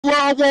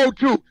I want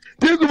to.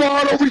 This is why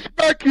I don't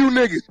respect you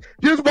niggas.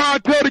 This is why I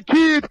tell the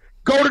kids,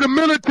 go to the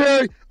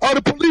military or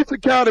the police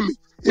academy.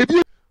 If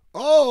you...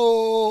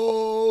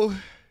 Oh,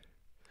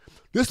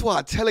 this is why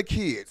I tell the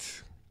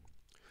kids,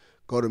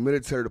 go to the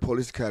military or the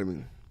police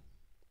academy.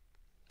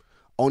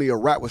 Only a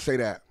rat would say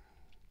that.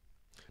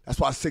 That's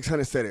why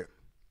 600 said it.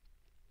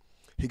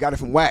 He got it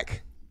from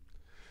Wack.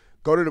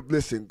 Go to the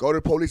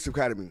police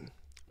academy.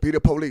 Be the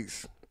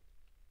police.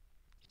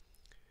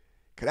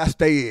 Cause that's what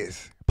they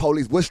is.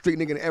 Police. What street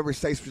nigga ever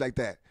say something like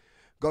that?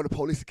 Go to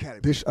police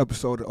academy. This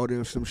episode of the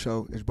ODM Slim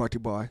Show is brought to you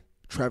by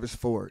Travis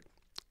Ford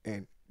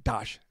and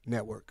Dosh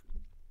Network.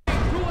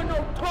 Doing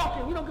no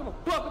talking. We don't give a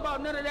fuck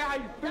about none of that. How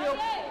you feel?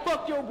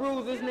 Fuck your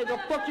bruises, nigga.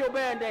 Fuck your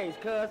band-aids,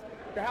 cuz.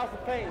 The house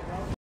of pain, bro.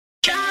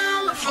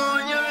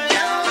 California.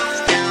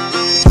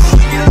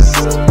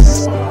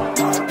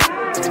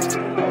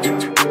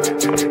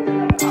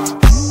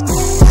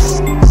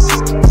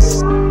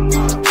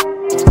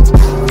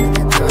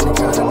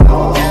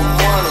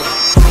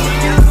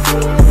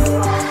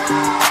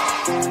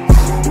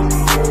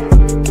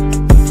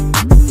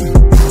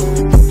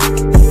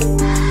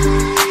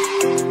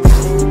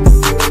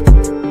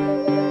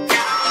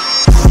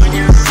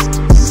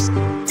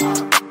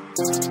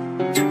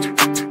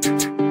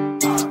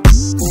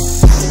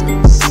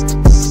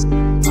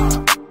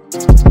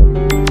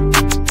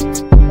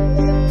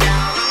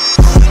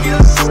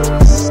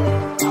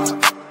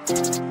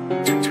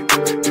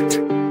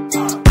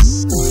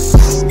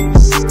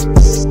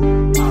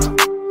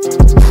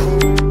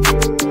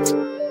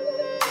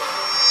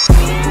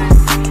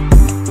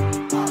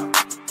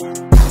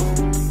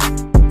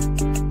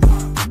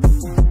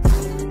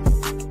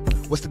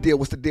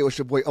 What's the deal? It's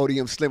your boy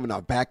ODM Slim, and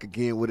I'm back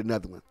again with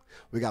another one.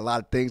 We got a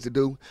lot of things to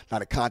do, a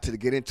lot of content to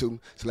get into,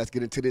 so let's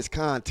get into this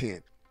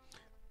content.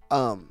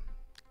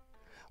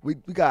 We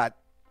got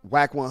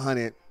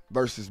Wack100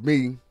 versus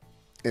me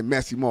and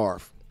Messy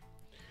Marv.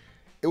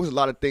 It was a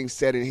lot of things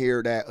said in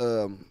here that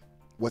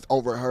was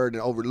overheard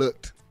and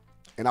overlooked,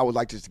 and I would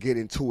like just to get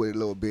into it a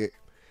little bit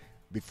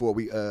before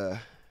we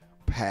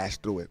pass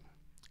through it.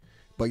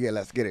 But yeah,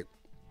 let's get it.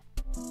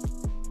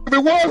 If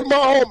it was my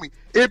homie,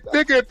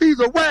 if he's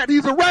a rat,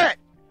 he's a rat.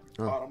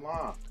 Bottom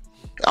line.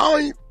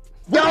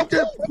 Y'all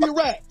just He a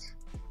rat.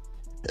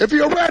 if he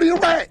a rat, he a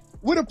rat.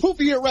 With a proof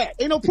he a rat.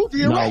 Ain't no proof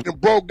he a rat.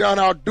 And broke down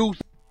our deuce.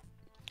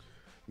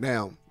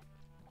 Now,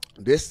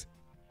 this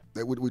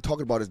that we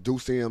talking about is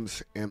Deuce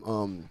Sims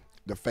and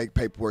the fake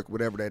paperwork,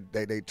 whatever that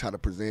they try to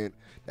present.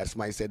 That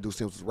somebody said Deuce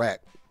Sims was a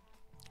rat.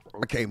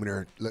 I came in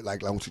there looked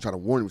like I want you trying to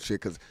warn him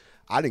shit because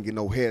I didn't get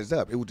no heads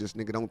up. It was just,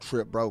 nigga, don't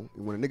trip, bro.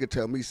 And when a nigga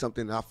tell me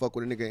something and I fuck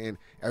with a nigga, and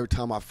every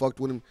time I fucked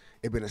with him,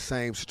 it been the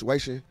same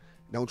situation.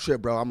 Don't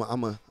trip, bro. I'm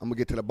gonna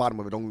get to the bottom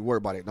of it. Don't even worry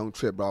about it. Don't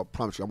trip, bro. I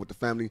promise you, I'm with the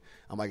family.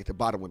 I might get to the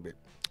bottom of it.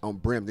 On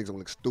brim, niggas gonna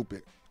look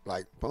stupid.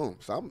 Like, boom.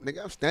 So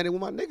I'm standing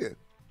with my nigga.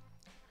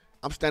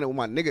 I'm standing with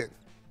my nigga.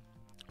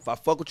 If I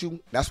fuck with you,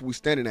 that's what we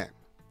standing at.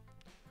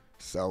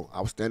 So I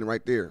was standing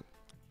right there.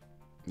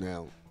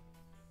 Now,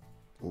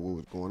 what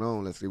was going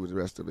on? Let's see what's the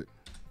rest of it.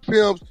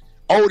 Films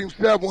owed him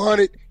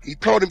 700. He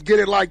told him get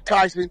it like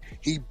Tyson.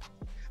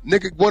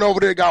 Nigga went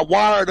over there, got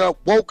wired up,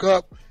 woke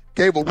up,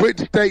 gave a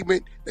written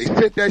statement. They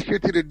sent that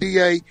shit to the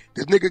DA.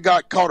 This nigga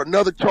got caught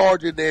another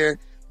charge in there.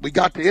 We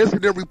got the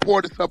incident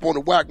report. It's up on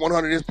the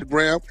Wack100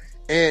 Instagram.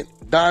 And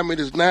Diamond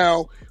is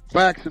now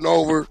faxing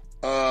over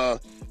the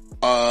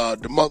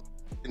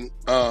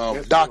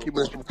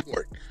documents from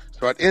court.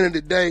 So at the end of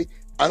the day,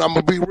 and I'm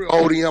going to be real,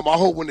 ODM, I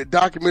hope when the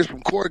documents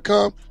from court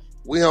come,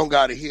 we don't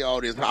got to hear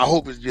all this. I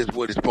hope it's just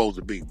what it's supposed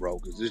to be, bro,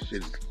 because this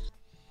shit is...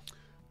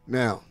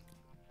 Now,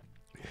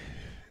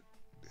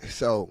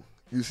 so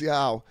you see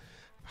how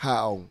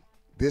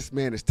this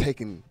man is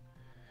taking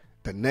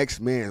the next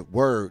man's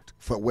word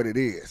for what it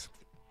is.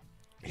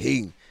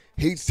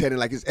 He's telling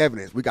like it's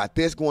evidence. We got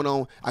this going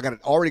on.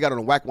 Already got on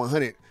the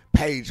Wack100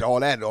 page, all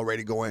that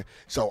already going.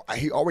 So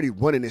he already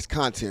running this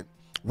content,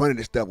 running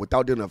this stuff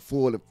without doing a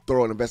full and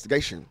thorough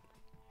investigation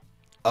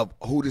of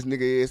who this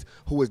nigga is,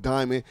 who is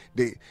Diamond.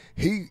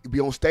 He be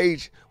on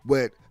stage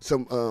with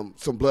some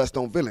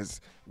Bloodstone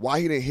villains. Why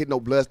he didn't hit no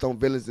Bloodstone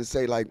villains and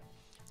say like,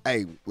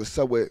 hey, what's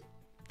up with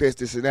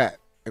this, and that,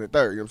 and the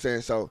third, you know what I'm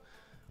saying? So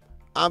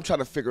I'm trying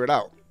to figure it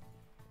out.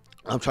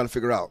 You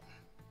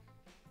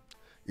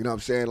know what I'm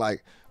saying?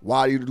 Like,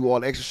 why do you do all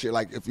the extra shit?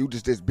 Like, if you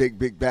just this big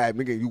bad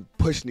nigga, you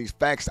pushing these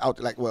facts out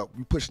there, like, well,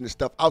 you pushing this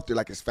stuff out there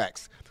like it's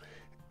facts.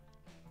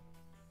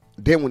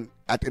 Then when,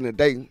 at the end of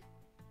the day,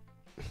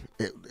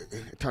 it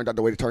turned out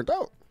the way it turned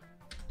out.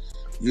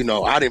 You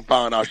know, I didn't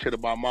find out shit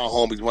about my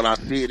homies. When I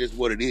see it, it's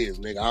what it is,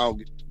 nigga. I don't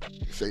get...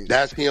 See,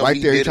 that's him.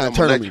 Right there, he trying to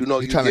turn me. You know,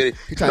 he trying to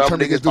turn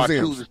me against I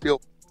choose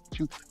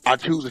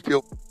to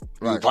still.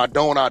 Right. If I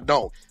don't, I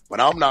don't. But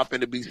I'm not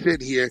finna be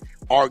sitting here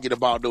arguing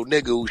about no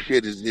nigga whose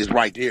shit is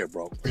right there,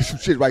 bro.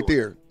 Shit right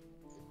there.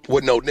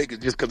 With no nigga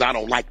just because I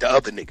don't like the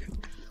other nigga.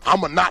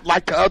 I'ma not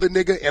like the other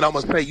nigga, and I'ma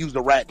say you's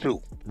a rat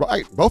too.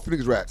 Right, both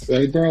niggas rats.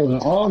 Hey, bro,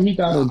 and all he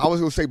got. I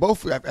was gonna say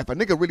both. If a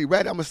nigga really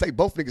rat, I'm gonna say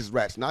both niggas is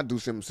rats. Not do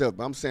him himself,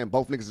 but I'm saying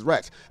both niggas is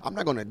rats. I'm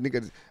not gonna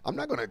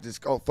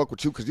just go fuck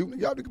with you because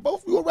y'all nigga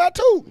both you a rat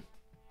too.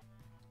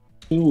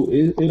 Dude,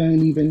 it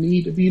ain't even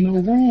need to be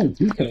no wrong.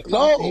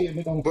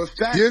 No, but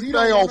this thing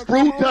on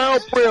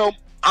Fruitown Prim,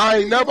 I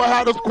ain't never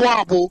had a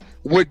squabble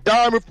with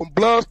Diamond from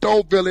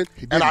Bloodstone Villain,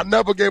 and I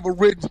never gave a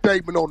written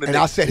statement on the And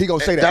nigga. I said he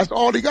gonna say that. That's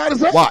all he got to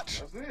say.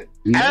 Watch.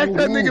 Ask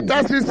that nigga if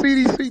that's his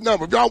CDC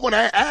number. If y'all want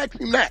to ask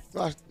him that.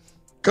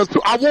 Because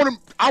I want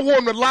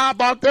him to lie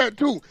about that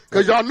too.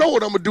 Because y'all know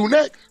what I'm going to do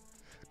next.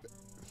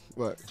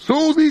 What?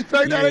 Soon as he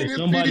say that ain't his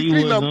somebody CDC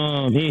was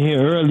number. in here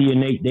earlier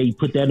and they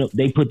put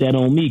that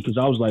on me because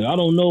I was like, I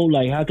don't know,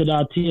 like how could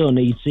I tell? And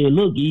they said,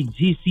 look,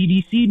 his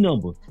CDC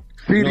number.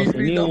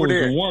 CDC number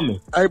there. A woman.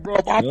 Hey, bro,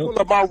 if I pull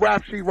up my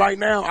rap sheet right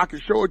now, I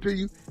can show it to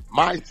you.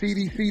 My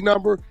CDC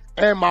number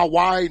and my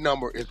YA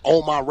number is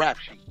on my rap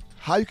sheet.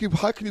 How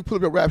can you pull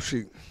up your rap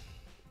sheet?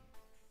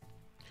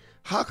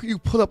 How can you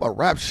pull up a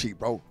rap sheet,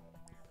 bro?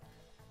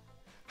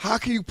 How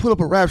can you pull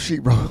up a rap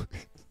sheet, bro?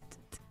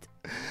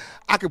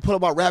 I can pull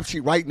up my rap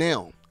sheet right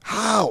now.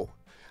 How?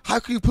 How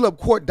can you pull up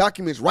court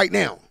documents right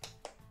now?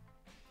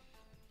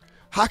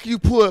 How can you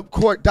pull up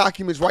court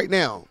documents right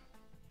now?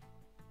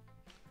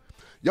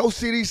 Your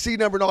CDC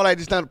number and all that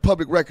is not a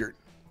public record.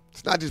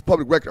 It's not just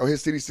public record. Oh,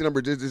 his CDC number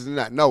is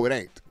not. No, it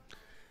ain't.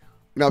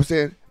 You know what I'm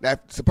saying?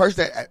 That the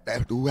person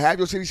that who have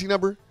your CDC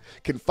number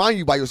can find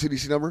you by your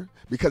CDC number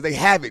because they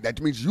have it.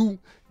 That means you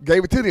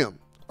gave it to them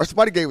or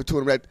somebody gave it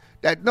to them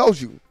that knows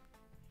you.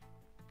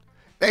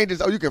 They ain't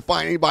just, you can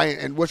find anybody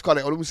and what's called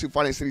it. Let me see,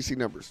 find their CDC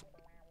numbers.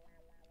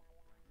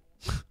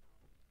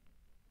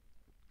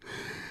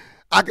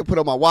 I can put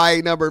up my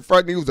YA number.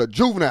 First, he was a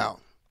juvenile.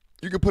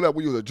 You can put up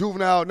when you was a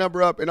juvenile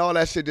number up and all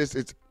that shit.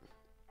 It's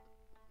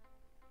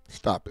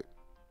stop it.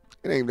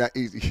 It ain't that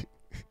easy.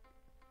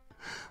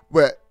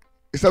 But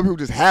some people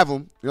just have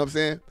them, you know what I'm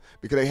saying?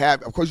 Because they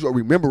have, of course, you'll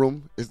remember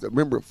them.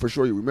 For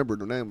sure you remember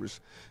the numbers.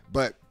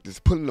 But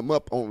just putting them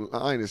up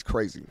online is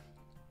crazy.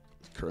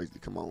 It's crazy.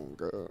 Come on,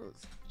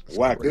 guys.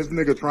 Wack, this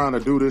nigga trying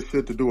to do this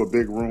shit to do a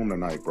big room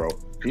tonight, bro.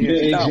 Yeah,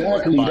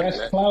 exactly.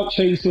 That's clout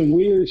chasing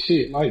weird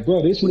shit. Like,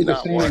 bro, this nigga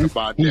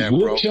saying he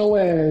whooped your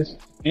ass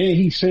and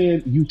he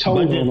said you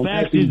told him. But the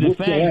fact is the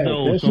fact,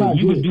 though. So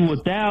you could do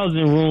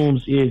 1,000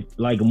 rooms if,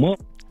 like, a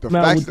month. The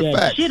facts, with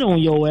that shit on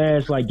your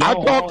ass, like I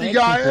talked to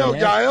Yael.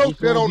 Yael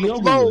said on the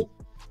floor.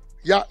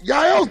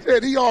 Yael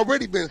said he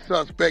already been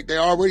suspect. They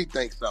already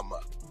think something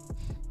up.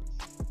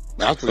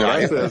 That's what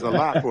that says a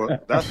lot for.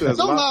 That says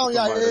a lot.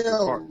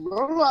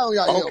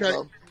 Okay.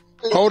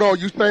 Hold on.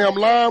 You say I'm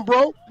lying,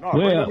 bro? No,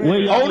 hold on.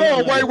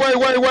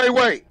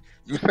 Wait.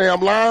 You say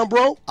I'm lying,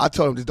 bro? I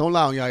told him just don't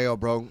lie on Yael,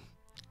 bro.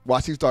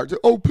 Watch he start.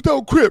 Put that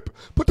on Crip.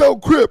 Put that on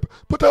Crip.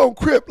 Put that on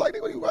Crip. Like,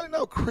 what are you writing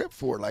out Crip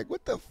for? Like,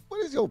 what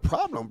is your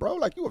problem, bro?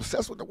 Like, you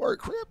obsessed with the word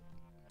Crip?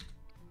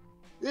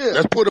 Yeah.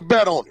 Let's put a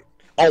bet on it.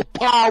 On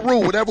Paru,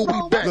 whatever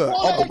we bet. Look,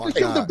 oh my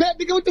God. The bet,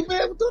 nigga, with the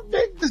bet.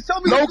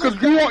 No,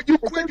 because you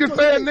quick to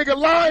say a nigga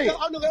lying.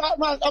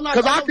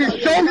 Because I can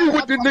show you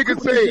what the nigga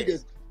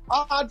said.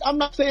 I'm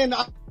not saying.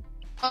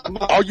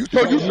 You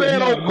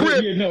saying on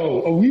Crip?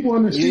 We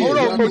want to see. Hold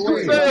on, so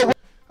you saying?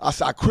 I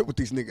said I crip with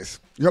these niggas.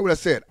 You heard what I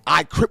said?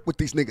 I crip with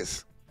these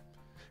niggas.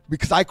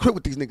 Because I crip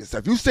with these niggas. So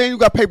if you saying you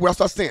got paperwork, I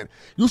start saying.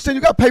 You saying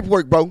you got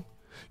paperwork, bro.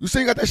 You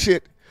saying you got that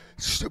shit.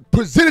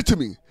 Present it to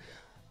me.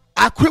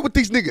 I crip with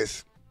these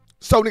niggas.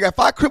 So, nigga, if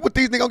I crip with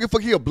these niggas, I don't give a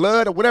fuck your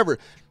blood or whatever.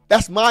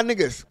 That's my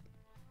niggas.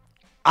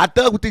 I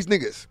thug with these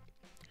niggas.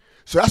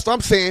 So that's what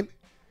I'm saying.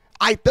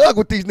 I thug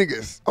with these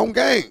niggas on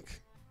gang.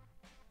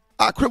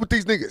 I crip with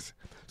these niggas.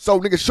 So,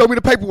 nigga, show me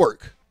the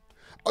paperwork.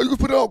 Oh, you can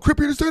put it on Crip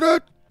here to say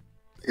that?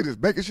 Nigga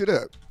just making shit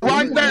up.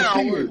 Right now,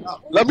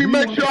 let me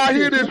make sure I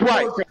hear this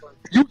right.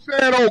 You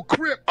said on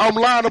Crip, I'm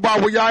lying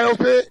about what Yael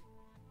said?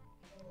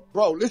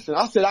 Bro, listen,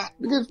 I said,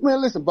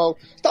 man, listen, bro.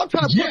 Stop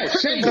trying to put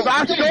because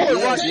I show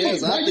it right.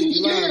 Yes, I think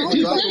you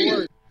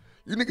lying.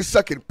 You niggas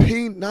sucking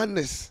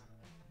peanuts.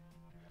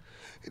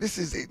 This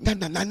is it.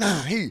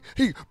 Nah. He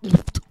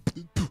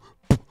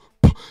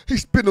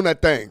spitting on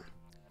that thing.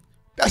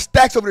 That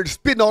Stacks over there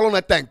spitting all on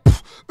that thing.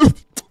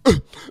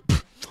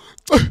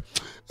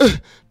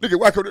 Nigga,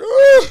 whack over there.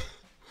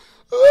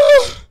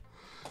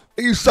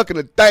 You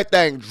sucking that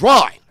thing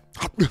dry.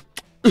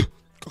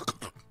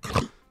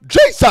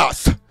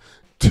 Jesus.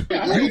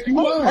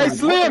 Hey,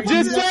 Slim,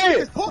 just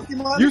say it.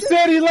 You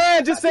said he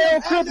lied. Just say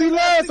on Crip he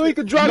lied so he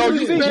could drop the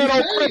receipt.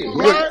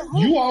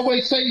 You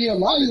always say you're a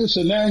liar,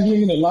 so now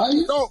he ain't a liar?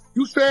 No,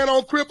 you saying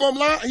on Crip I'm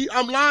lying?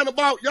 I'm lying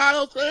about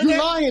Yael saying you that?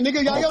 lying,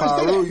 nigga. Y'all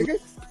say that, nigga.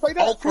 Say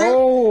that. On Crip?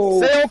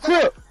 Oh. Say on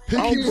Crip.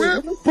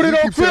 Put it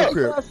on Crip.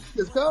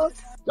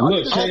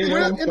 Look,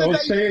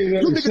 say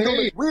it.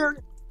 Say it.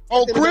 Weird.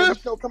 On Crip?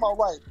 Come on,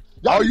 right.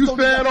 Are you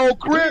saying on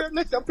Crip?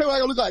 Listen, I'm telling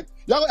you what I look like.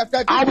 Y'all,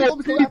 I will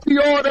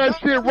PTR that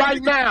shit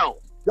right now.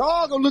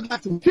 Y'all gonna look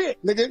like some shit,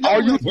 nigga.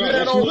 Are you Bro, saying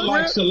this on look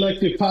like Crip?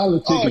 selective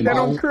politicking,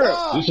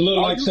 bro. This look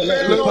like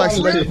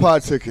selective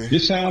politicking.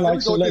 This sound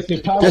like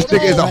selective politicking. This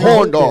nigga is a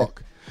horn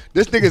dog.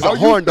 This nigga's a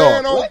horn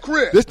dog.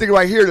 This nigga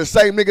right here, the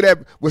same nigga that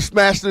was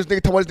smashing this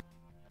nigga. Talking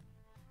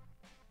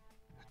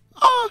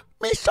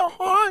me so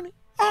horny.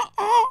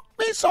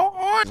 Me so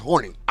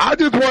horny. I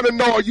just want to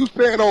know, are you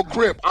staying on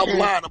Crip? I'm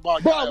lying about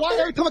you. Bro, why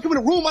every time I come in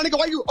the room, my nigga,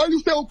 are you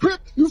stay on Crip?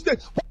 You stay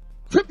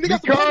Crip,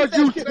 nigga. Because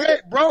you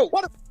said, bro.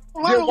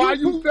 Then why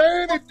you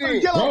saying it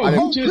then? Bro,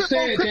 you just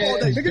said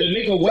that the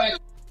nigga whack.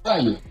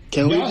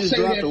 Can we just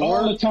drop the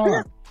all the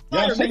time?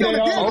 Y'all say that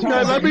all the time.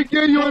 Okay, let me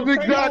give you his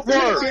exact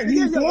word.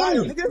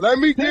 Let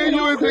me give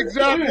you his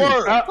exact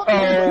word.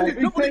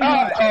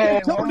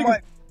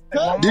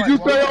 Did you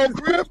say on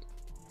Crip?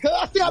 Cause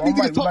I see how these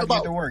niggas talk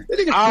about.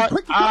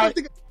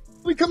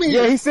 We come in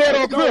here. Yeah, he said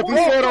on Crip. He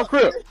said on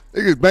Crip.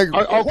 Niggas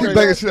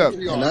banging shit up.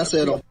 And I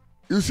said on.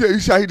 You said he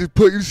just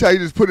put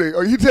it.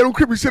 Or he said on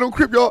Crip. He said on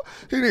Crip, y'all.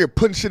 He nigga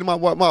putting shit in my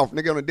mouth,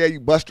 nigga. On the day you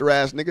buster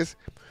ass niggas.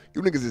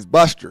 You niggas is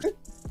busters.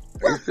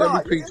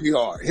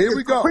 PTR. Here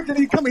we go.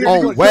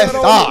 On West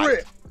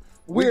Side.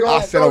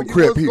 I said on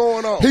Crip.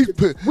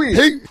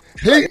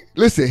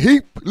 Listen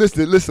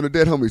to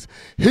dead homies.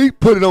 He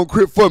put it on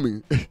Crip for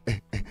me.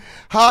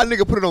 How a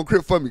nigga put it on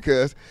Crip for me,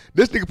 cuz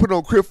this nigga put it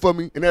on Crip for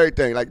me and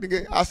everything. Like,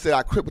 nigga, I said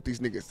I Crip with these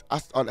niggas.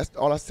 That's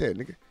all I said,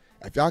 nigga.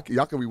 If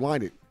y'all can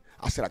rewind it,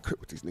 I said I Crip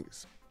with these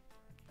niggas.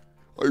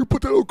 Oh, you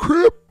put that on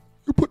Crip?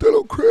 You put that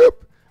on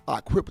Crip?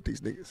 I Crip with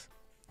these niggas.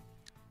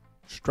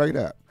 Straight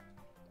up.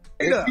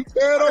 Niggas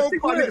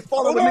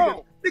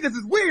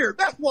is weird.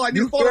 That's why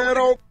niggas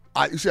follow.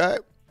 You see,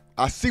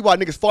 I see why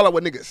niggas fall out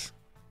with niggas.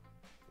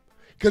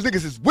 Because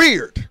niggas is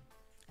weird.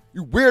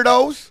 You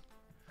weirdos.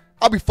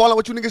 I'll be falling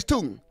with you niggas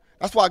too.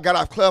 That's why I got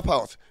off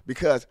Clubhouse.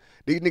 Because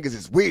these niggas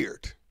is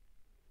weird.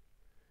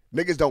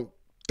 Niggas don't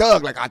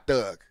thug like I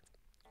thug.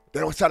 They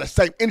don't have the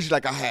same energy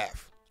like I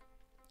have.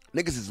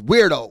 Niggas is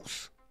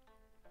weirdos.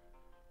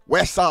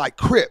 West Side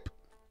Crip.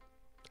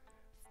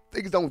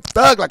 Niggas don't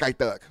thug like I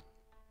thug.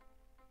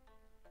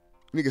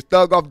 Niggas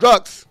thug off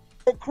drugs.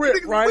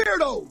 Crip, right?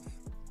 Weirdos.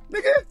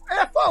 Nigga,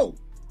 F.O.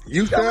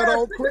 You said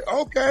on Crip.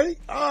 Okay,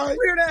 all right.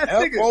 Weird ass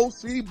nigga.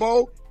 F.O.C.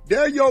 Bo.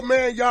 There your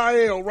man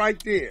Yael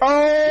right there.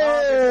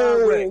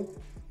 Oh.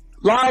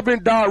 Live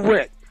and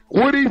direct.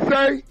 What'd he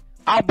say?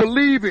 I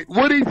believe it.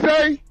 What'd he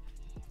say?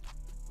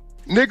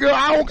 Nigga,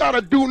 I don't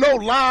gotta do no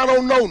lie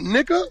on no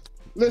nigga.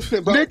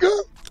 Listen, bro. Nigga.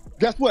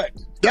 Guess what?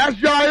 That's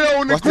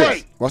Yael in the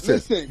Great. What's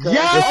this? Listen,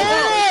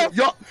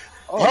 Yael!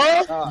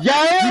 Huh?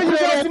 Yeah, you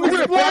got some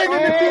explaining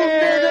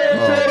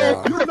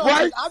to do, nigga.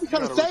 Right? I be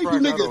trying to save you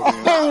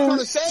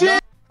niggas.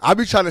 I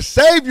be trying to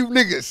save you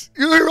niggas.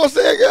 You hear what I'm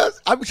saying,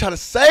 guys? I be trying to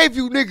save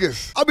you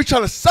niggas. I be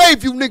trying to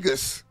save you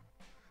niggas.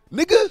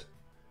 Nigga.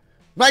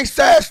 Nice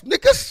ass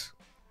niggas.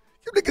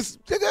 You niggas,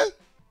 nigga.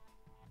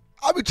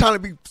 I be trying to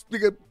be,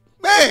 nigga,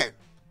 man.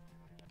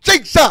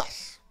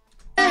 Jesus.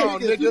 Oh,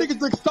 nigga. You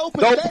niggas look so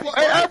pathetic.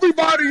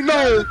 Everybody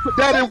knows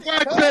that if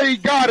Wack say he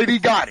got it, he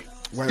got it.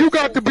 You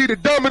got to be the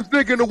dumbest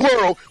nigga in the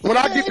world when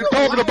I get to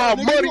talking about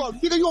money.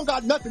 Nigga, you don't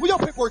got nothing. Where your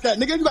paperwork at,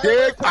 nigga? You got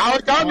I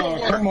got no.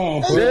 Come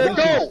on, bro. There you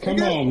go.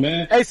 Come on,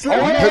 man. Hey, Slim,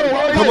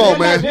 Come on,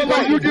 man.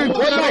 You just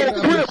went on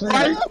Crip,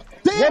 right?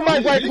 One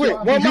mic right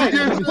quick. One You mic.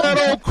 just went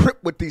on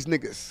Crip with these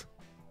niggas.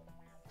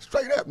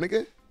 Straight up,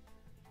 nigga.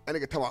 That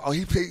nigga talking about, oh,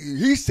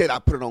 he said I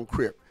put it on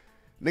Crip.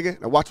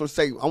 Nigga, now watch what I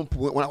say.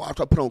 When I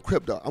put on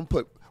Crip, though, I'm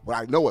put what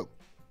I know it.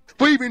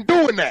 For even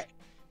doing that.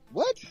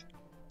 What?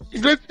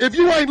 If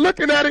you ain't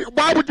looking at it,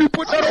 why would you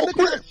put that on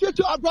Crip?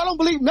 I don't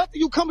believe nothing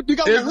you come you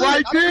got. It's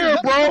right there,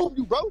 bro.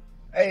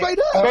 Straight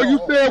up. So you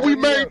said we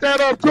made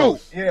that up too.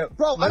 Yeah.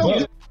 Bro, I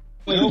don't.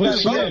 Slim.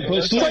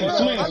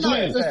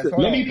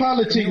 Let me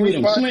politic with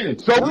him, Slim.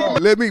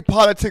 Let me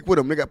politic with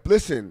him, nigga.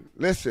 Listen.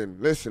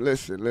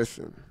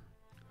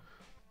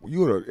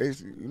 You're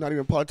not even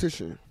a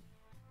politician.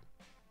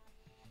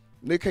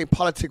 Nigga can't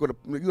politic with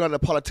you're not a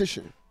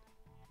politician.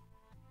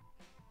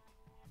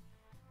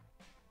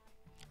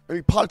 I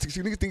mean, politics,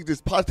 you niggas think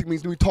this politics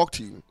means let me talk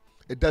to you.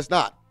 It does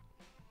not.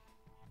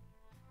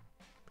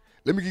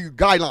 Let me give you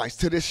guidelines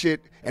to this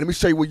shit, and let me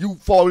show you where you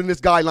fall in this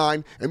guideline,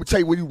 and let me tell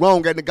you where you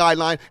wrong at the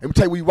guideline, and let me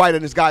tell you where you right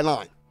in this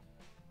guideline.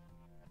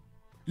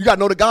 You got to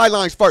know the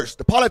guidelines first.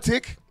 The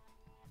politic,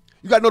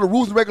 you got to know the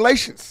rules and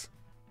regulations.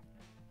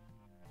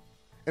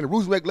 And the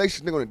rules and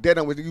regulations, nigga, on the dead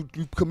end with you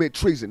commit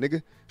treason,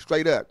 nigga.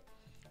 Straight up.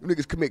 You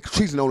niggas commit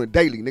treason on a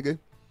daily, nigga.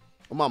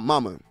 On my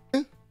mama.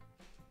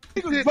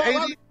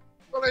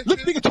 Look,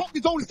 nigga, talk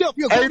his own self.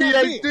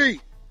 ADHD.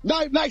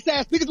 Nice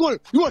ass niggas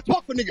you want to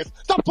talk for niggas.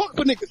 Stop talking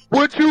for niggas.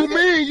 What you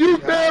mean? You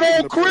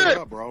said on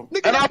Crip.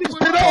 Nigga, and I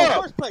put it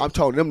up. I'm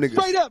telling them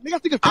niggas. Straight up.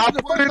 Niggas I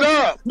put it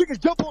up. Niggas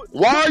jump on.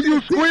 Why are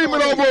you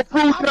screaming over a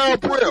Fruit Town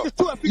Prep?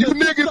 You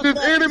niggas is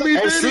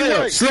enemies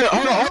anyway. Slim,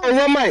 hold on,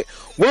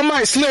 one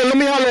mic, Slim, let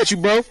me holler at you,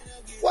 bro.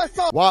 What's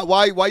up?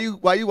 Why you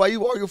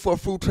arguing for a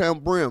Fruit Town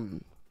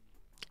Brim?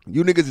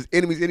 You niggas is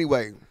enemies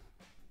anyway.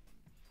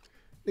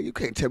 Nigga, you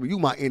can't tell me you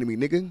my enemy,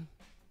 nigga.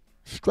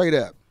 Straight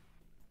up.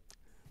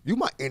 You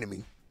my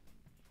enemy.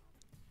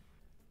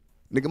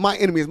 Nigga, my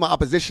enemy is my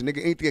opposition.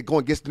 Nigga, anything that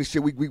going against this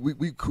shit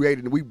we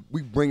created and we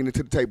bringing it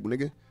to the table,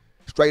 nigga.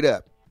 Straight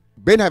up.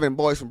 Been having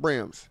boys from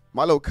Brims.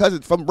 My little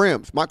cousin's from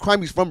Brims. My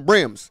crimies from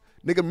Brims.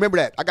 Nigga, remember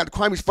that. I got the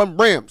crimies from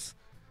Brims.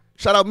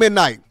 Shout out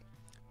Midnight.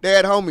 They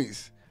had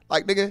homies.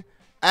 Like, nigga,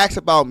 ask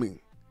about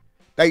me.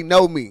 They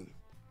know me.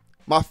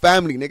 My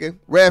family, nigga.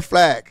 Red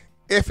flag.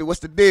 If it, what's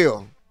the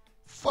deal?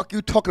 Fuck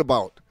you talking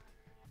about?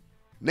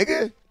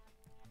 Nigga,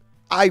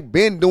 I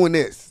been doing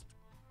this.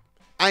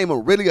 I am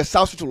really a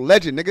South Central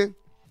legend, nigga.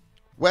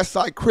 West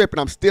Side Crip, and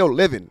I'm still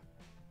living.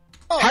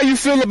 How you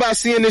feel about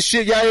seeing this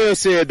shit Yael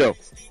said, though?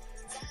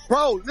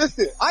 Bro,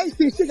 listen, I ain't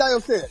seen shit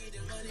Yael said.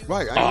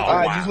 Right. All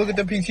right, just look at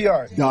the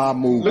PTR.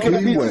 Damu Look at the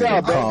Keyway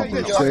PTR,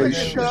 bro.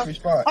 conversation.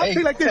 I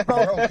feel like this,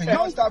 bro. Can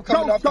y'all stop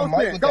coming off the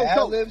mic with the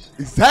ad-libs?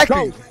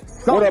 Exactly.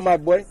 What up, my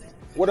boy?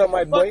 What up,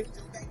 my boy?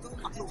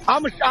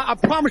 I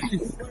promise you.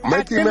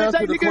 Make him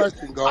answer the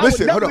question, go.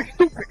 Listen, I hold would on.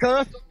 never look stupid,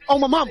 cuz.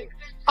 On my mama.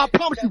 I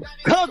promise you.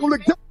 Cuz gonna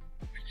look dumb.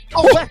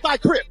 On West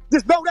Side Crip.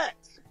 Just know that.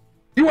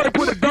 You want to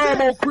put a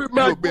dime on Crip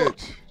Little MacBook?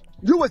 bitch.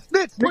 You a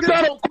snitch, Put nigga.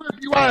 that on Crip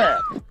you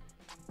have.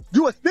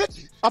 You a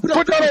snitch? I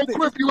Put that on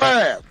Crip you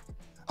have.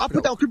 I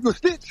put that on Crip you a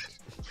snitch.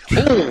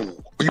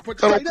 Ooh. You put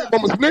that on Crip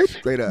I'm a snitch?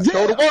 Straight up.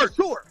 Show the work.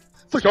 Sure.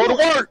 For Show the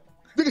sure. work.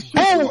 Nigga,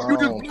 Boom. sure. You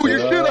just blew your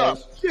shit up.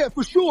 Yeah,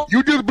 for sure.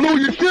 You just blew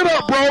your shit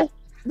up, bro.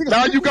 Nigga,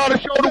 Now you gotta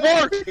show the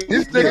work.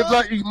 This nigga's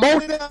like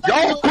emotional.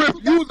 Y'all Crip,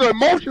 you the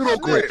emotional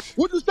Crip.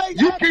 What'd you say?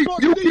 You keep.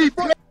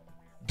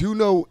 Do you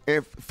know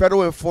if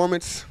federal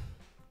informants,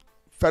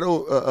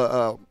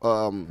 federal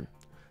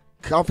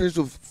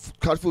confidential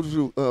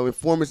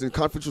informants and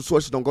confidential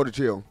sources don't go to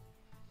jail?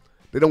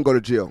 They don't go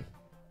to jail.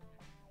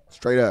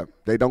 Straight up,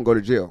 they don't go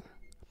to jail.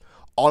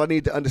 All I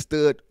need to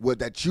understood was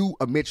that you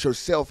admit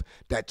yourself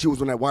that you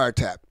was on that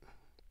wiretap,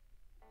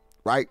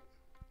 right?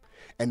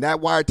 And that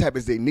wiretap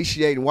is the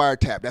initiating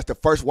wiretap. That's the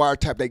first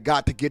wiretap they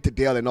got to get to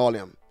Dale and all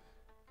them.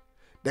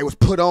 They was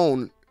put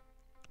on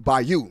by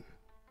you.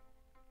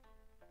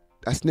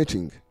 That's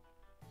snitching.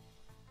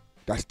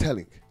 That's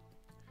telling.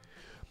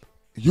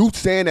 You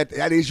saying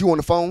that is you on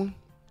the phone,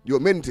 you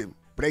admitting to him.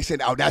 But they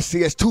said, oh, that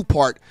CS2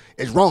 part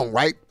is wrong,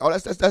 right? Oh,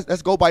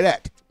 let's go by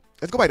that.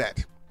 Let's go by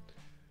that.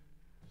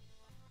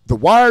 The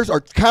wires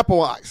are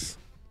compromised.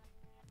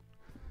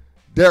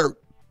 They're,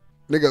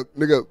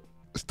 nigga,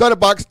 stutter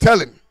box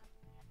telling.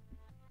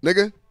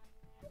 Nigga,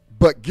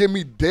 but give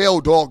me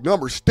Dale Dog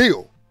number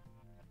still.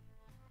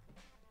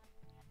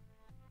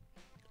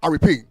 I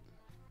repeat.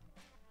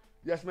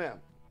 Yes, ma'am.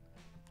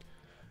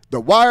 The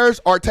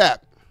wires are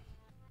tapped.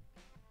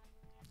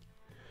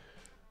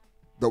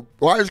 The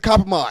wires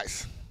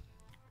compromised.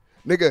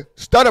 Nigga,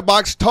 stutter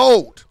box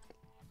told.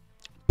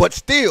 But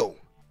still,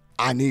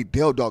 I need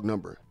Dale Dog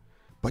number.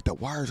 But the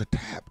wires are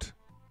tapped.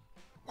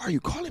 Why are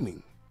you calling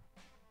me?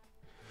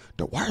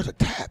 The wires are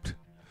tapped.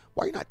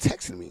 Why are you not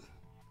texting me?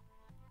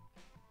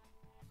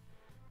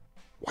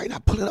 Why you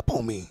not pulling up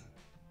on me?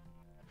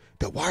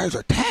 The wires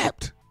are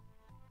tapped.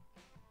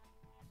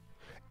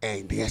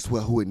 And that's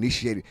who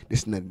initiated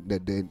this. The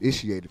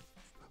initiated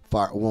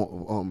fire.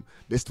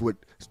 This is what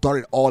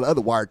started all the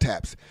other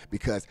wiretaps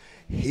because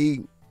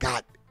he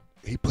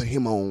put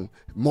him on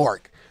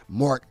Mark.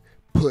 Mark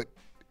put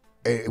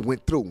it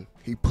went through.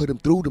 He put him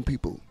through them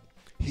people.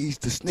 He's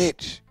the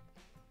snitch.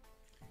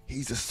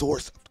 He's the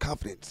source of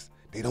confidence.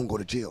 They don't go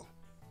to jail.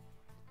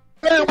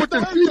 Man, with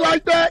the feet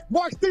like that,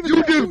 you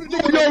just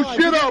blew your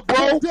shit up,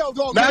 bro.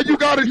 Now you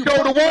gotta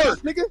show the work.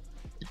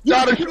 You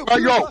gotta show,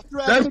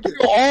 that's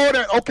still all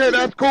that. Okay,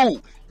 that's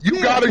cool.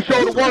 You gotta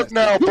show the work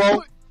now,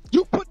 bro.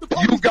 You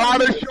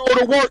gotta show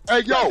the work.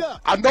 Hey, yo,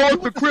 I know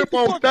it's a Crip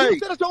on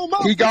stage.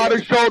 He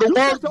gotta show the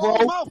work,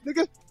 bro.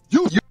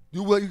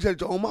 You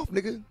said your own mouth,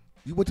 nigga.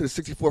 You went to the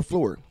 64th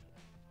floor.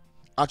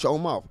 Out your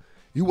own mouth.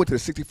 You went to the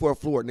 64th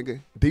floor,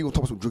 nigga. Then you gonna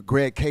talk about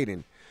Greg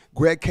Caden.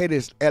 Greg Caden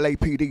is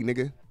LAPD,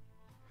 nigga.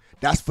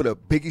 That's for the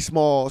Biggie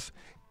Smalls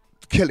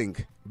killing.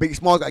 Biggie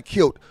Smalls got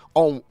killed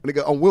on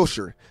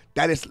Wilshire.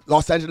 That is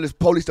Los Angeles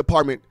Police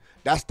Department.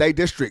 That's their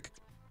district.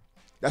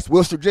 That's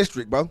Wilshire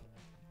District, bro.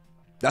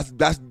 That's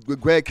what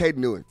Greg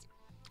Caden doing.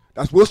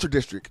 That's Wilshire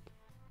District.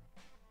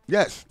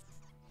 Yes.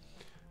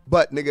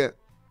 But, nigga,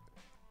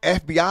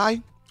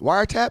 FBI,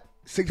 wiretap,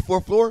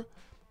 64th floor,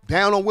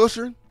 down on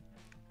Wilshire,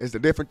 is a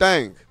different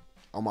thing.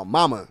 On my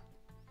mama.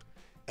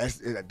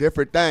 It's a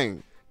different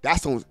thing.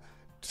 That's on,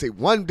 see,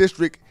 one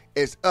district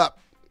is up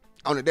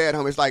on the dad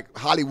home. It's like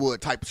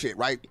Hollywood type of shit,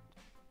 right?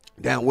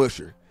 Down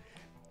Wilshire.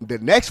 The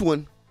next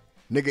one,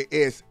 nigga,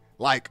 is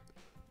like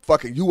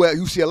fucking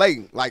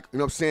UCLA, like, you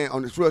know what I'm saying,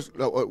 on this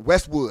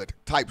Westwood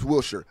type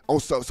Wilshire, on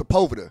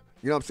Sepulveda.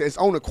 You know what I'm saying? It's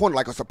on the corner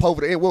like a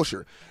Sepulveda in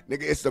Wilshire.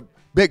 Nigga, it's a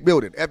big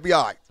building,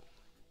 FBI.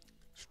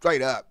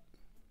 Straight up.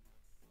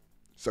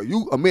 So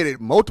you admitted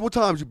multiple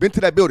times you've been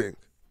to that building,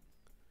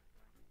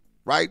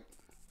 right?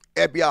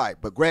 FBI.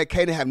 But Greg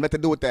Caden have nothing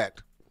to do with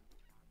that.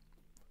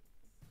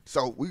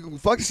 So we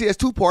fuck the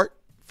CS2 part.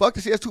 Fuck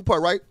the CS2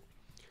 part, right?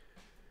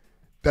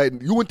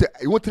 That you went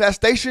to that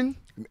station.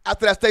 And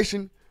after that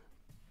station,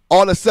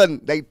 all of a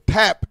sudden they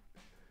tap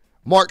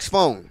Mark's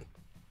phone.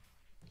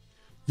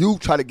 You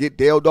try to get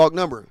Dale Dog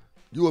number.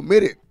 You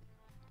admit it.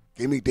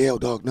 Give me Dale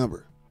Dog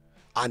number.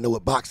 I know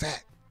what box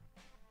at.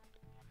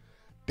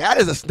 That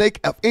is a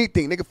snake of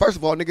anything, nigga. First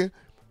of all, nigga,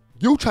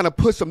 you trying to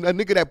put a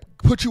nigga that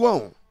put you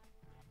on.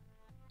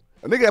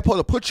 A nigga that supposed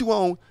to put you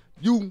on,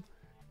 you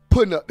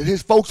putting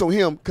his folks on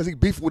him because he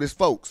beefing with his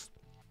folks.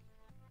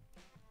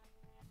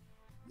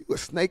 You a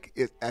snake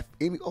is at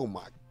any. Oh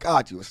my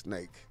God, you a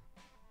snake.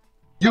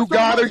 You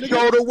gotta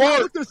show the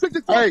work.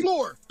 Hey,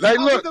 like,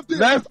 look,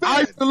 let's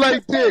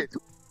isolate this.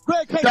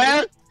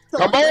 That,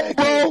 come on,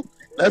 bro.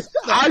 Let's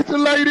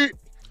isolate it.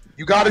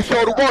 You gotta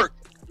show the work.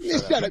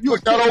 Shut up. You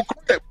Put that on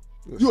Crip.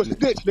 You a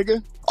snitch,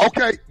 nigga.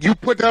 Okay, you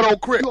put that on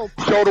Crip.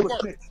 Show the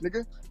work.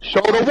 Nigga.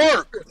 Show the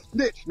work.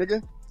 Snitch,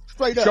 nigga.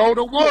 Straight up. Show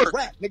the work.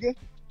 Rat, nigga.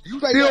 You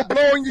still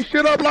blowing your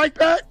shit up like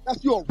that?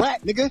 That's you a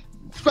rat, nigga.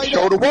 Straight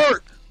Show up. the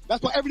work.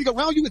 That's why everything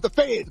around you is the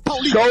feds,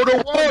 police. Show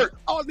the work.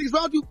 All these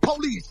around you,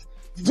 police.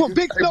 From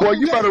big Hey, boy,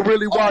 you better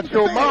really watch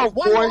your mouth,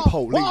 boy. Why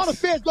all the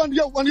feds under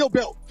your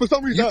belt for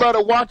some reason? You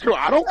better watch your.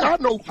 I don't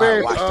got no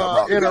feds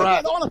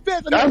interaction. All the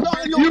feds That's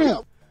under you. your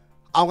belt.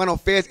 I don't got no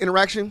feds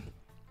interaction.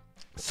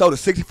 So the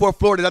 64th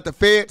floor is not the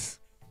feds.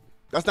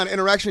 That's not an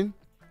interaction.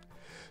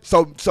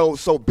 So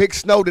Big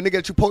Snow, the nigga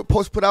that you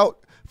put out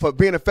for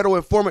being a federal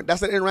informant,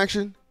 that's an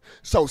interaction.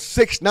 So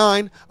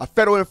 6ix9ine, a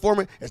federal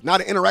informant, is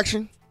not an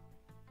interaction.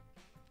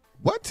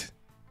 What?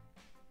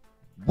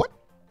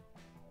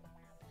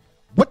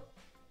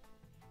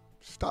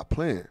 Stop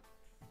playing.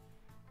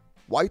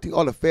 Why you think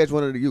all the feds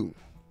wanted to you?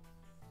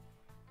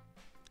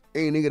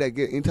 Any nigga that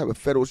get any type of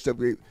federal stuff,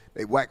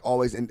 they whack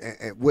always and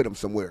with them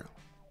somewhere.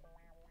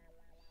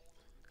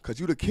 Because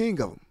you the king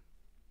of them.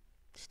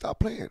 Stop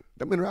playing.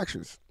 Them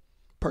interactions.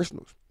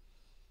 Personals.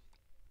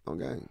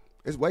 Okay.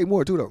 It's way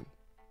more too though.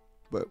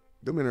 But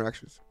them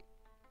interactions.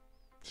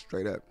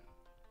 Straight up.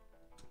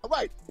 All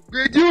right.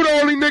 You the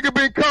only nigga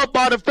been cuffed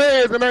by the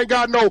feds and ain't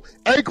got no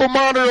ankle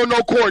monitor or no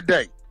court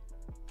date.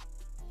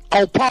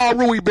 On Paul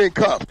Rui been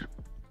cuffed.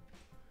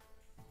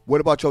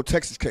 What about your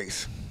Texas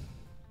case?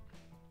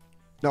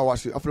 No,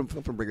 watch it. I'm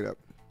finna bring it up.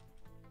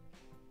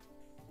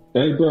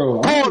 Hey, bro.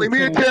 Call him.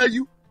 He'll tell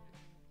you.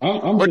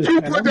 But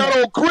you put that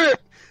on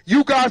Crip.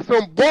 You got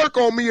some work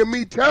on me and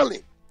me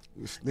telling.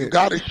 You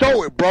got to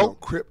show it, bro.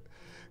 Crip.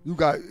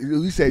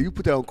 He said you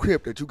put that on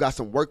Crip that you got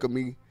some work on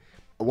me,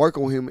 work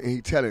on him, and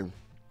he telling him.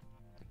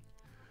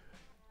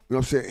 You know what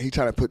I'm saying? He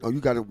trying to put, you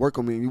got to work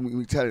on me, and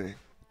you telling him.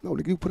 No,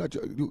 nigga, you put out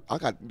I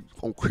got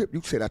on Crip.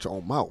 You said out your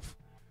own mouth.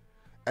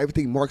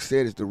 Everything Mark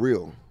said is the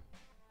real.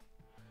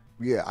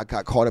 Yeah, I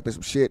got caught up in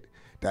some shit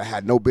that I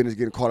had no business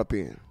getting caught up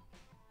in.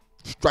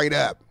 Straight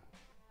up.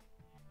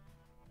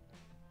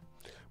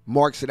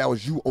 Mark said that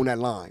was you on that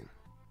line,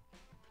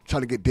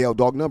 trying to get Dale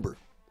Dog number.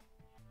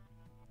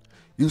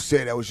 You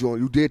said that was you.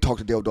 You did talk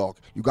to Dale Dog.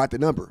 You got the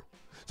number,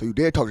 so you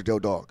did talk to Dale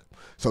Dog.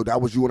 So that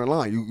was you on the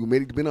line. You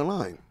made it been on the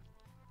line.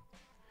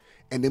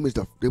 And them is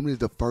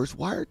the first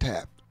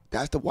wiretap.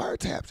 That's the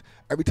wiretaps.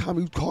 Every time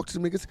you talk to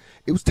them niggas,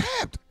 it was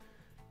tapped.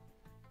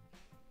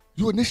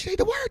 You initiate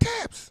the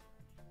wiretaps.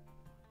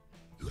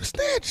 You the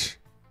snitch.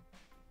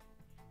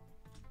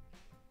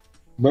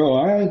 Bro,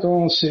 I ain't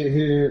gonna sit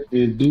here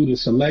and do the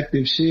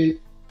selective shit.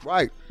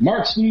 Right.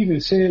 Mark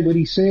Stevens said what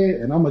he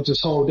said, and I'm gonna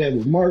just hold that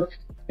with Mark,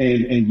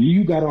 and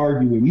you gotta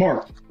argue with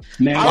Mark.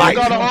 Now, I ain't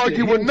gotta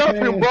argue with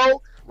nothing,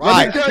 bro.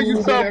 Right. Let me tell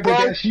you something,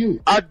 bro.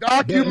 I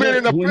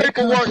documented the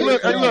paperwork.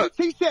 Look, hey, look.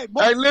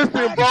 Hey,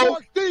 listen, bro.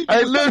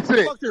 Hey,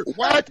 listen.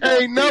 Wack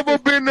ain't never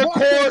been to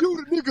court.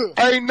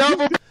 Ain't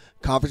never.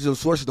 Confidential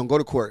sources don't go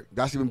to court.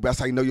 That's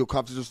how you know you're a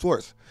confidential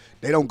source.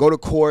 They don't go to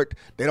court.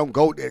 They don't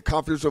go.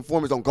 Confidential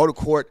informers don't go to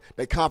court.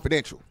 They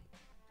confidential.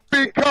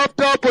 Been cuffed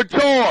up or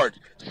charged.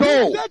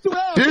 So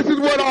this is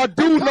what I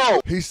do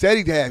know. He said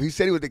he'd have. He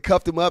said they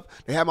cuffed him up.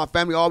 They had my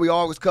family we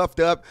all was cuffed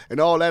up and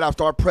all that. I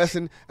started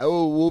pressing.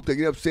 Oh, whoop! They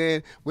get up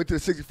saying went to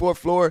the 64th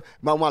floor.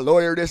 My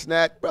lawyer, this and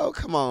that. Bro,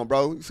 come on,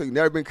 bro. So you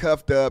never been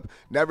cuffed up.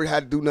 Never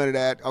had to do none of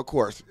that. Of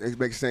course, it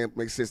makes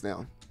sense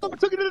now.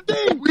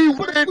 We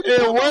went and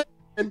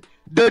ran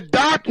the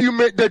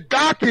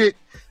docket.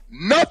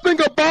 Nothing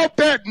about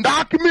that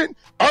document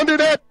under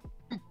that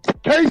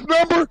case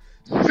number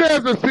says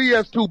a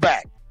CS2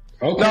 back.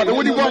 Okay. Now, does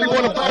anybody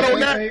want to fight on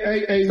that?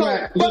 Hey,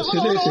 Wack, listen.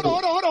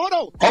 Hold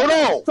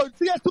on. So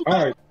CS2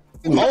 all right.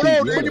 Hold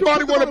on. Does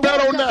anybody want to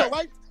bet on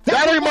that?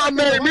 That ain't my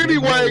name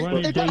anyway.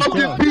 I'm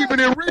just keeping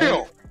it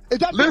real.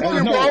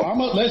 Listen,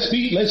 bro.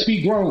 Let's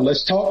be grown.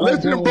 Let's talk.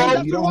 Listen,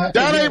 bro.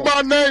 That ain't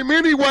my name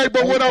anyway.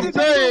 But what I'm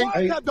saying,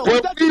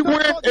 when we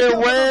went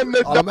and ran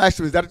the. I'm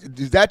asking, is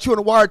that you on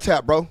the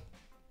wiretap, bro?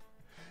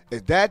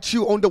 Is that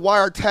you on the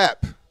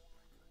wiretap?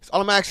 That's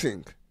all I'm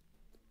asking.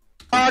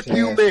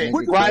 Document,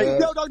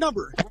 right?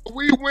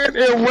 We went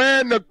and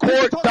ran the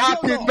court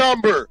docket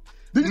number.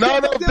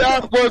 None of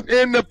that was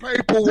in the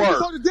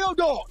paperwork.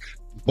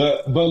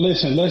 But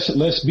listen,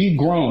 let's be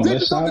grown.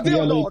 Let's stop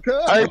yelling.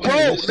 Hey, bro,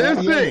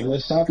 listen.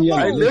 Let's stop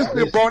yelling. Hey,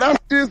 listen, bro. That's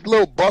this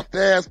little bust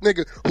ass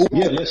nigga who.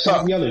 Yeah, let's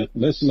stop yelling.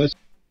 Let's.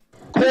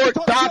 Court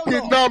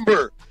docket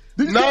number.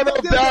 None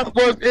of that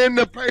was in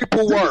the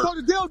paperwork.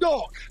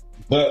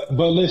 But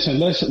listen,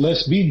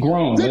 let's be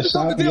grown. Let's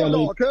stop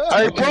yelling.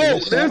 Hey, bro,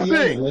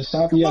 listen. Let's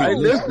stop yelling. Hey,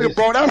 listen,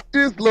 bro. That's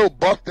this little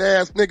bust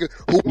ass nigga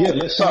who. Yeah,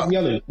 let's stop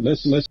yelling.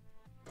 Let's.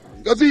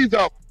 Cause he's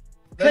up.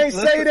 Can't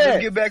say that.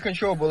 Let's get back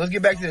control, bro. Let's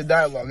get back to the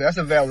dialogue. That's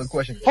a valid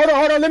question. Hold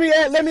on. Let me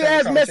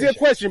ask Messi a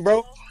question,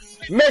 bro.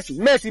 Messi.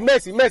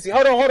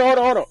 Hold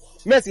on.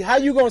 Messi, how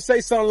you gonna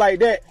say something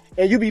like that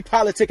and you be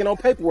politicking on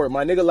paperwork,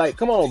 my nigga? Like,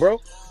 come on, bro.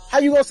 How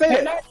you gonna say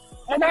that?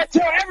 And I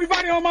tell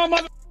everybody on my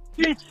mother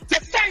team the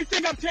same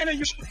thing I'm telling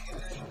you.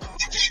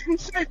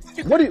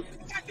 What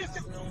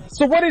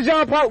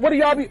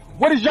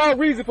is y'all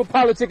reason for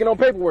politicking on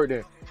paperwork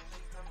then?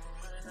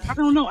 I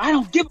don't know. I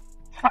don't give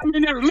I'm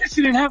in there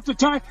listening half the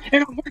time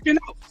and I'm working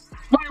out.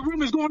 My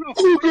room is going on.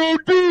 Who gonna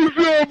do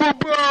something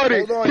about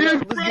it?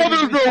 His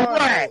brother's a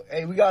rat.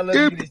 Hey, we gotta let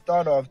you get it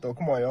started off though.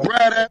 Come on, y'all.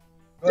 Rat ass.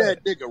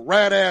 That nigga,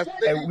 rat ass.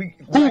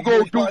 Who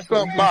gonna do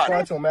something about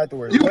it?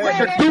 You went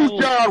to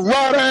Deuce-John,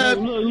 rat ass.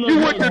 You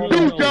went to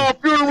Deuce-John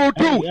funeral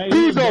too.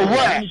 He's a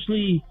rat.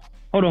 Honestly,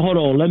 hold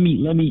on. Let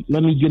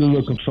me get a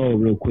little control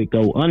real quick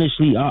though.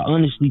 Honestly, I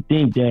honestly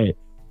think that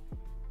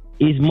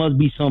it must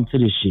be something to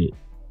this shit.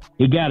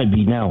 It gotta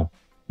be now.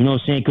 You know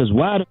what I'm saying? Because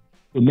why did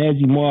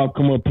Mazzy Marv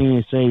come up here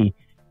and say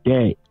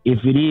that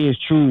if it is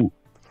true,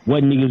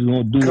 what niggas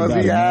gonna do about it?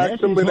 Because he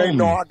asked them and they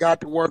know I got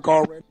to work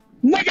already.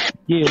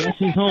 Yeah, that's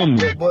his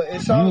homie. But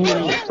it sounds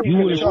you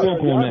would have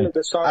spoke on that.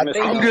 I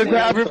think I'm just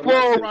having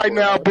fun right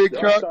now, Big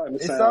Chuck.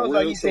 It sounds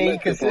like he's saying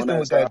he's consistent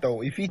with that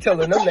though. If he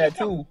telling them that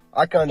too,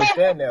 I can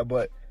understand that.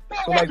 But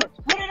so like,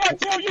 what did I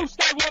tell you,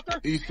 Skywalker?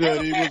 He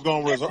said he was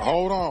gonna reserve.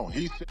 Hold on.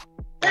 He said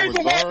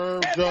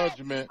reserve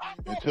judgment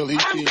until he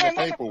seen the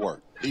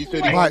paperwork. He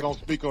said he wasn't gonna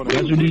speak on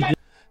it.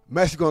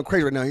 Messi going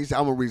crazy right now. He said,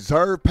 I'm gonna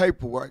reserve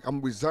paperwork. I'm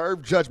gonna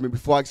reserve judgment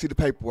before I see the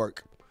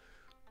paperwork.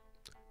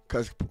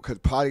 Cause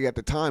probably at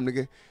the time,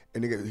 nigga,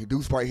 and nigga,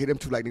 Deuce probably hit him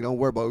too. Like, nigga, don't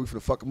worry about it. We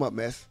finna fuck him up,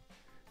 mess.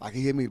 Like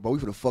he hit me, but we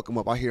finna fuck him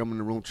up. I hear him in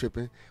the room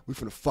tripping. We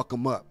finna fuck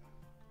him up.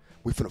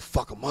 We finna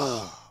fuck him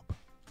up.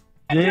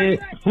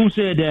 Who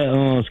said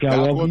that, Skywalker?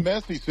 That's what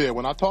Messi said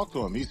when I talked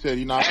to him. He said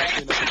he not.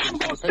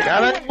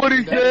 That ain't what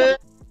he said.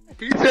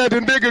 He said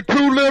the nigga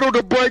too little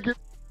to break it.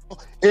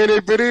 And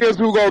if it is,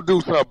 who gonna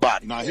do something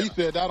about it? Nah, he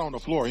said that on the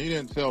floor. He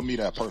didn't tell me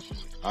that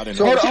personally. I didn't.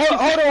 Hold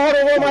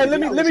on.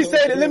 Let me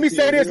say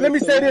this,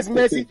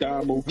 Messi.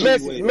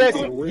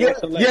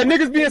 Yeah,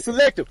 niggas being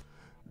selective.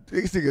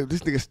 This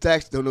nigga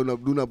Stacks don't do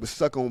nothing but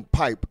suck on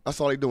pipe.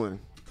 That's all they doing.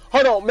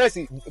 Hold on,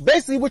 Messi.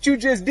 Basically, what you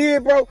just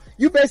did, bro,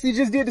 you basically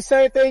just did the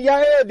same thing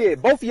y'all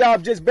did. Both of y'all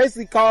just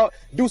basically called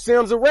Deuce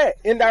Sims a rat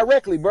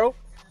indirectly, bro.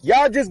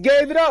 Y'all just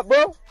gave it up,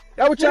 bro.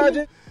 That what y'all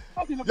just...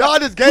 Y'all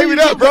just gave it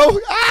up, bro. You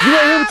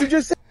ain't hear what you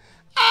just said?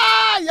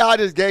 Y'all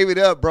just gave it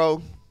up,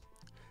 bro.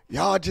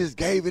 Y'all just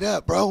gave it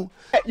up, bro.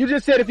 You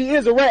just said if he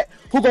is a rat,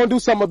 who gonna do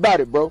something about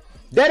it, bro?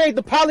 That ain't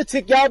the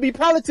politic y'all be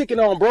politicking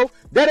on, bro.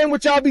 That ain't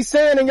what y'all be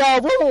saying in y'all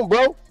room,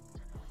 bro.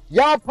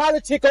 Y'all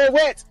politic on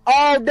rats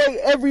all day,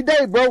 every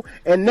day, bro.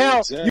 And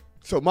now...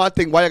 So my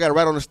thing, why y'all got a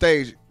rat on the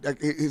stage?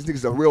 His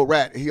nigga's a real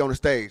rat. He on the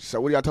stage. So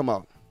what are y'all talking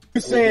about?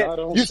 You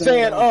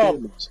saying,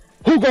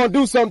 who gonna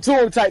do something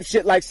to him type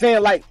shit, like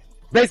saying, like,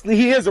 basically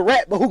he is a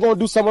rat, but who gonna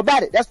do something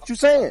about it? That's what you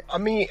saying. I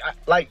mean,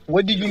 like,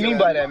 what did you mean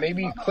by that?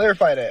 Maybe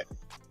clarify that.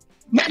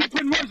 Now you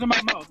putting words in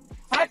my mouth.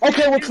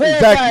 Okay, well,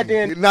 clarify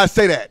then. He did not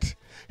say that.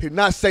 He did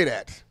not say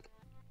that.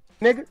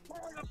 Nigga.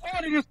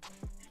 All of this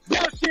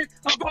bullshit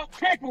about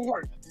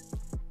paperwork.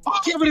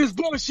 I'll give it this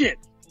bullshit.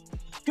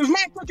 Because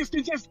motherfuckers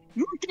can just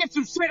get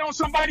some shit on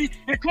somebody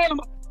and call them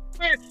a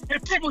friend,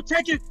 and people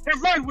take it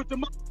and run with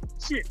the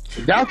shit.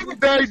 That's what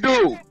they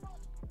do.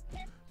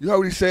 You heard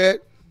what he said?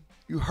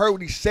 You heard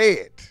what he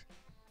said.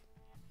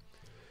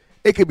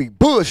 It could be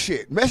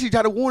bullshit. Messi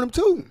tried to warn him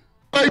too.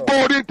 Hey,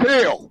 boy, didn't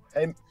tell.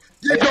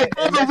 Did your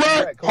brother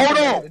rat? Hold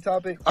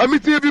on. Let me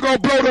see if you're going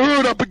to blow the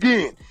hood up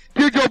again.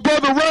 Did your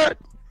brother rat?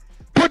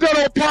 Put that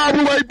on Paul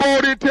Rue,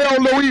 boy, didn't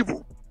tell no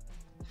evil.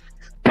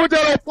 Put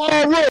that on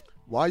Paul Rue.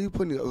 Why are you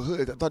putting a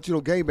hood? I thought you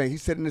don't gangbang. He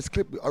said in this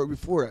clip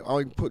before.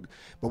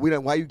 But we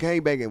don't. Why you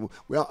gangbanging?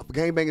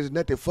 Gangbanging is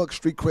nothing. Fuck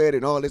street cred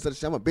and all this other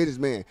shit. I'm a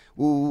businessman.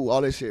 Ooh, all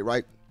that shit,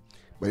 right?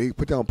 But he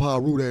put that on Paul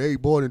Rue. That hey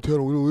boy didn't tell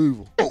him no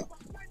evil. Put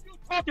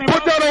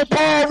that on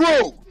Paul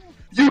Rue.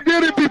 You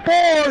did it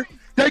before.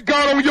 They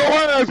got on your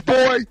ass,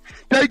 boy.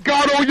 They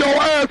got on your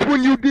ass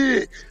when you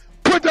did.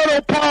 Put that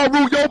on Paul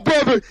Rue. Your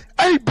brother,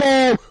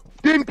 8-Ball,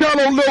 didn't tell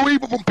on Lil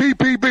Evil from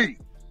PPB.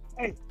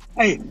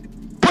 Hey.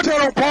 Put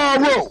that on Paul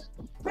Rue.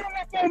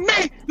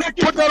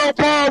 Put that on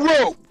Paul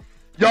Rue.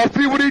 Y'all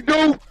see what he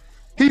do?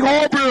 He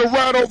harboring a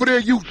rat over there,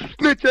 you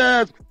snitch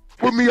ass,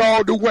 for me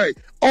all the way.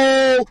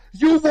 Oh,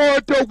 you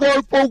want to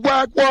work for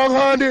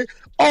Wack100?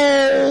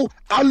 Oh,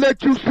 I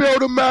let you sell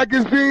the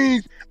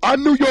magazines. I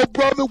knew your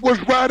brother was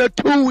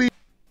Ratatouille.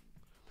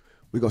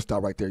 We're going to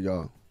stop right there,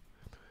 y'all.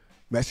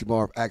 Messi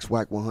Marv asks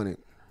Wack100,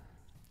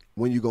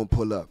 when you going to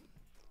pull up?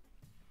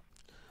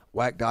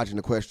 Wack dodging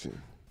the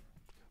question.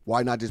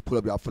 Why not just pull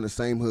up? Y'all from the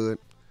same hood.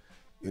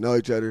 You know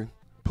each other.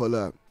 Pull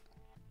up.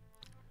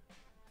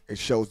 It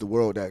shows the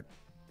world that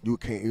you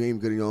ain't even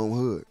good in your own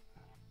hood.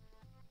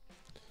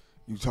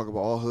 You talk about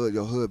all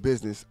your hood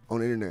business on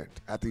the internet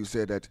after you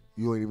said that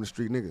you ain't even a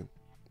street nigga.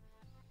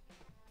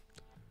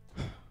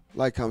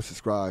 Like, comment,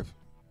 subscribe,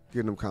 get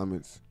in them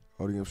comments.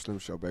 ODM Slim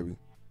Show, baby.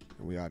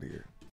 And we out of here.